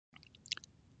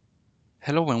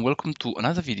Hello and welcome to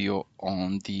another video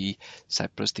on the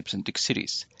Cypress Tips and Tricks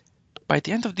series. By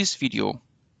the end of this video,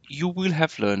 you will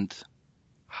have learned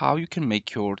how you can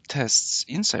make your tests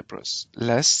in Cypress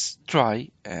less dry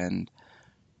and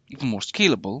even more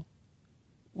scalable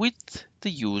with the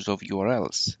use of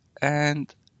URLs.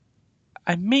 And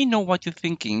I may know what you're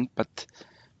thinking, but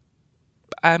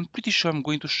I'm pretty sure I'm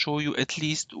going to show you at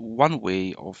least one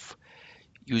way of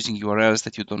using URLs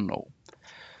that you don't know.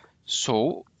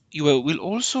 So you will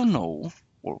also know,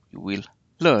 or you will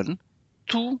learn,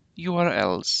 two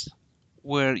URLs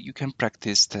where you can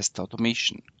practice test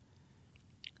automation.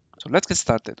 So let's get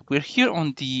started. We're here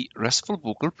on the RESTful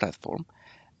Booker platform,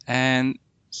 and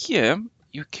here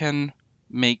you can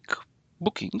make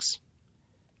bookings,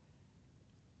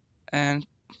 and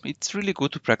it's really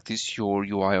good to practice your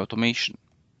UI automation.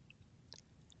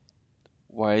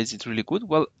 Why is it really good?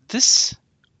 Well, this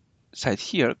site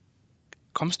here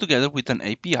comes together with an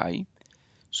API.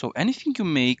 So anything you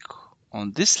make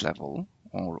on this level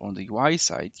or on the UI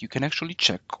side, you can actually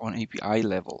check on API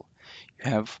level. You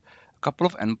have a couple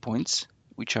of endpoints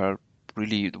which are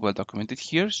really well documented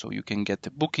here. So you can get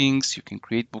the bookings, you can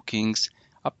create bookings,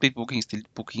 update bookings,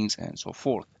 delete bookings, and so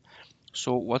forth.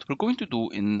 So what we're going to do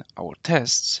in our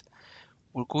tests,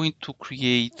 we're going to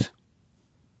create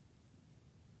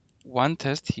one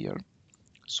test here.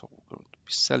 So we're going to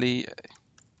be Sally,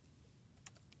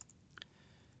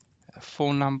 a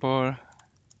phone number,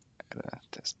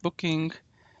 test booking,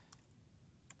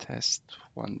 test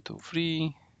 1, 2,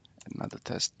 3, another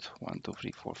test 1, 2,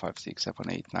 3, 4, 5, 6, 7,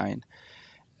 8, 9,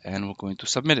 and we're going to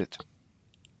submit it.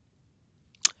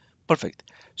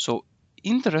 Perfect. So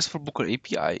in the RESTful Booker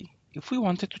API, if we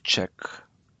wanted to check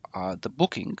the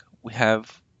booking, we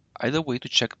have either way to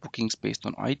check bookings based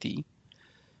on ID,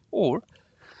 or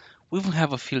we will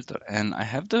have a filter, and I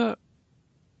have the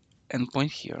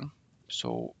endpoint here.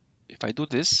 So if I do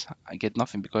this, I get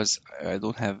nothing because I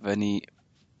don't have any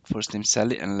first name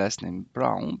Sally and last name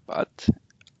Brown, but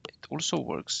it also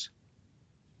works.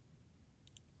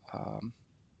 Did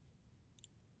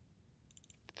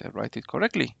I write it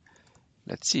correctly?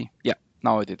 Let's see. Yeah,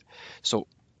 now I did. So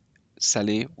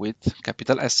Sally with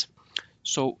capital S.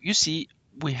 So you see,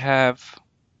 we have,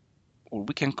 or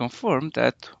we can confirm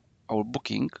that our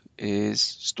booking is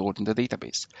stored in the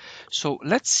database. So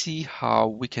let's see how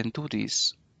we can do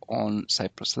this on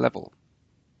Cypress level.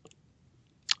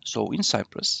 So in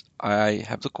Cypress, I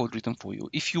have the code written for you.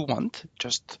 If you want,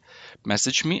 just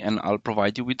message me and I'll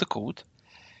provide you with the code.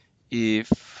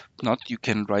 If not, you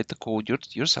can write the code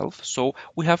yourself. So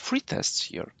we have three tests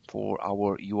here for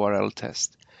our URL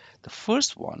test. The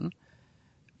first one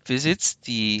visits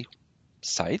the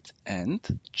site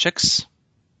and checks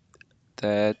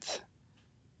that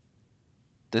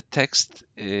the text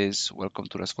is welcome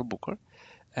to RESTful Booker.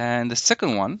 And the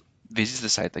second one visits the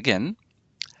site again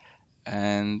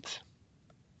and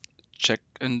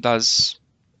does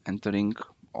entering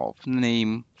of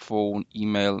name, phone,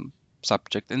 email,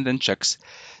 subject, and then checks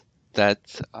that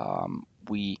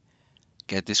we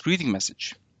get this greeting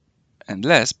message. And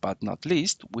last but not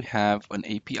least, we have an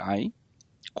API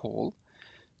call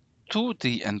to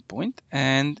the endpoint,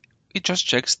 and it just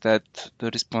checks that the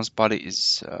response body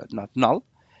is not null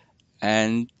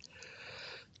and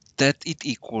that it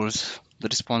equals the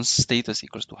response status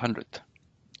equals to 100.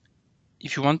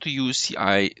 If you want to use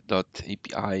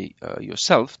ci.api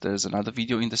yourself, there's another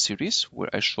video in the series where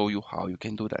I show you how you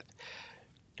can do that.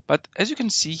 But as you can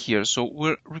see here, so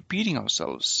we're repeating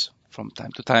ourselves from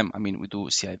time to time. I mean, we do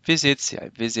ci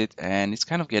visit, and it's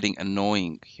kind of getting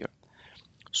annoying here.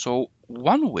 So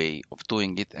one way of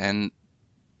doing it, and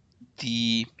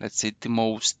let's say the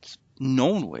most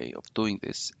known way of doing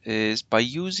this, is by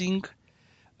using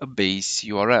a base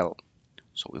URL.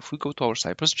 So if we go to our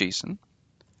Cypress JSON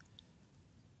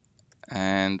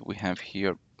and we have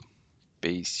here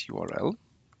base URL,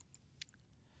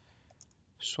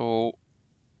 so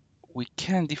we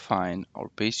can define our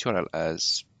base URL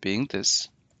as being this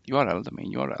URL, the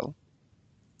main URL.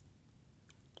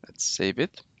 Let's save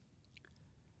it.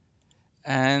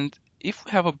 And if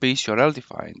we have a base URL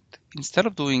defined, instead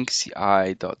of doing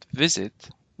ci.visit,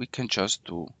 we can just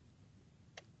do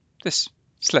this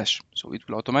slash. So it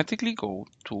will automatically go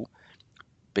to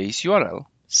base URL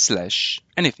slash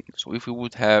anything. So if we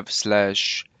would have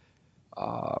slash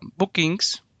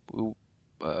bookings,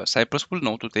 Cypress will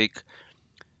know to take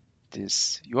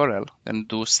this URL and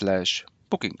do slash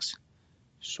bookings.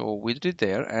 So we did it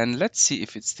there, and let's see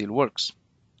if it still works.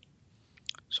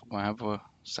 So I have a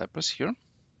Cypress here.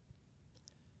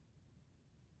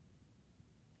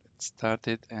 Let's start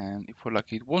it, and if we're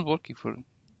lucky, it won't work. If we're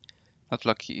not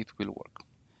lucky, it will work.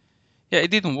 Yeah, it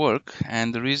didn't work,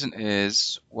 and the reason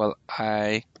is, well,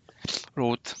 I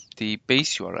wrote the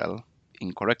base URL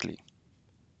incorrectly.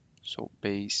 So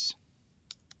base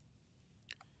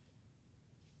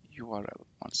URL,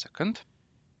 1 second,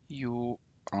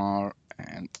 URL.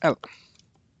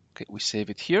 Okay, we save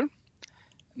it here,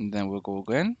 and then we'll go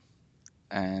again,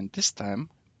 and this time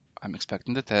I'm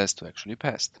expecting the test to actually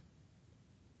pass.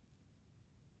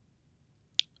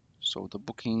 So the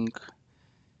booking,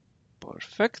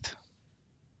 perfect.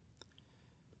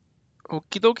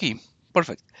 Okie dokie,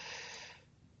 perfect.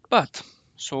 But,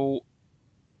 so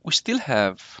we still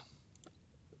have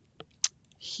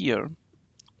here,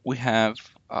 we have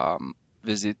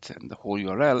visit and the whole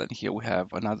URL, and here we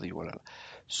have another URL.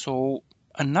 So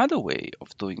another way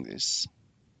of doing this,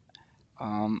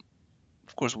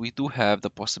 of course, we do have the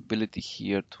possibility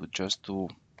here to just do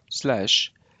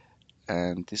slash,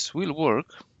 and this will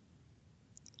work.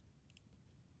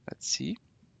 Let's see.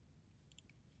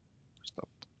 Stop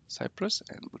Cypress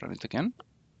and we run it again.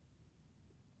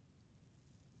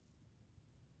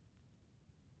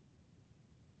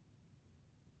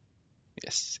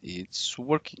 Yes, it's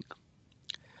working.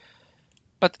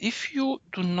 But if you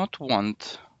do not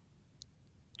want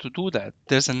to do that,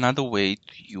 there's another way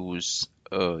to use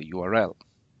a URL.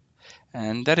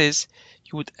 And that is,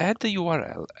 you would add the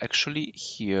URL actually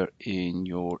here in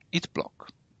your it block.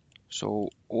 So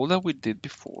all that we did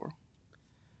before,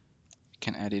 we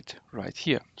can add it right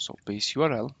here. So base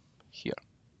URL here.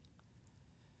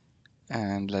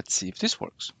 And let's see if this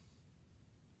works.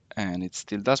 And it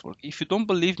still does work. If you don't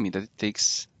believe me that it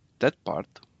takes that part,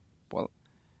 well,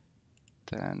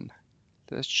 then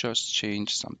let's just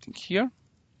change something here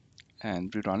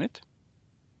and rerun it.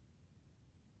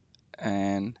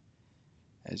 And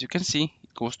as you can see,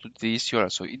 it goes to this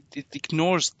URL. So it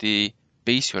ignores the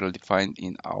base URL defined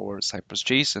in our Cypress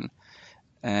JSON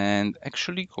and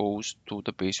actually goes to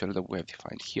the base URL that we have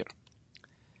defined here.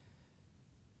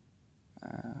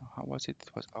 How was it?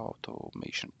 It was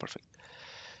automation. Perfect.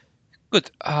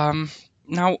 Good.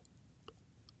 Now,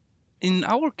 in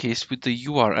our case with the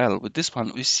URL, with this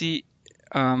one, we see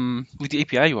with the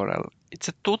API URL, it's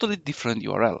a totally different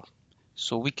URL.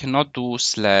 So we cannot do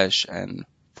slash and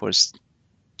first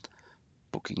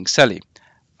booking Sally.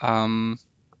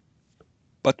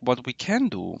 But what we can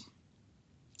do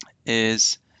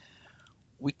is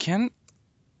we can,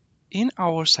 in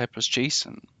our Cypress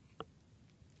JSON,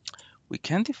 we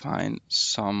can define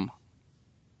some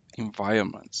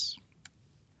environments.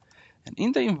 And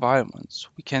in the environments,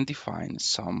 we can define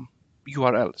some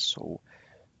URLs. So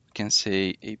we can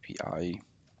say API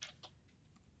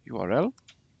URL.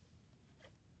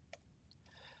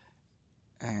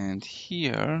 And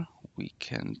here we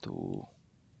can do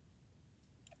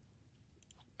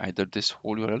either this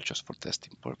whole URL just for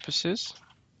testing purposes.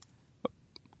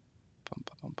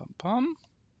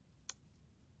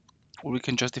 Or we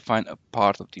can just define a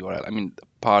part of the URL. I mean, the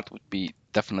part would be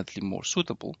definitely more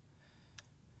suitable.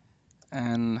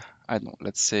 And I don't know,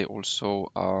 let's say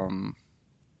also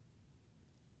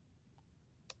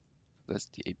that's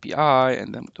the API,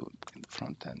 and then do the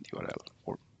front end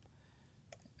URL.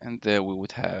 And there we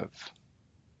would have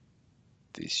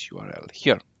this URL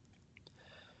here.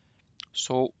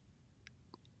 So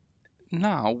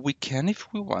now we can,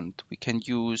 if we want, we can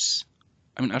use,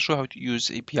 I'll show how to use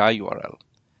API URL.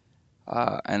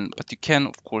 But you can,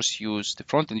 of course, use the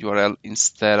front-end URL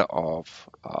instead of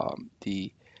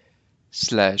the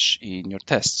slash in your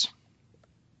tests.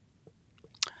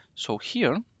 So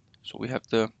here, so we have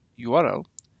the URL,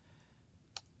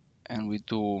 and we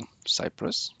do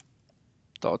cypress.nv,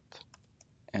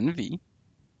 and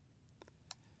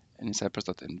in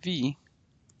cypress.nv,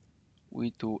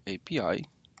 we do API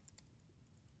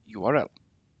URL.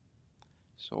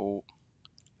 So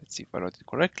let's see if I wrote it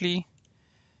correctly.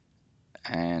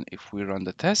 And if we run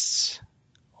the tests,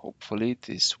 hopefully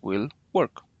this will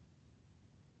work.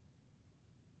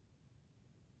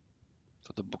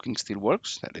 So the booking still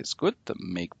works, that is good. The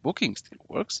make booking still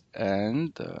works,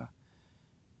 and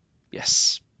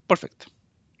yes, perfect.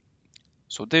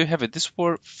 So there you have it. These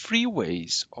were 3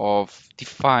 ways of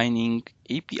defining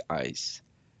APIs,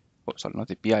 not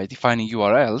API, defining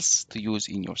URLs to use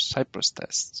in your Cypress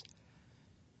tests.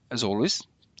 As always,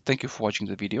 thank you for watching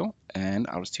the video, and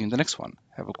I'll see you in the next one.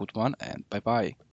 Have a good one, and bye-bye.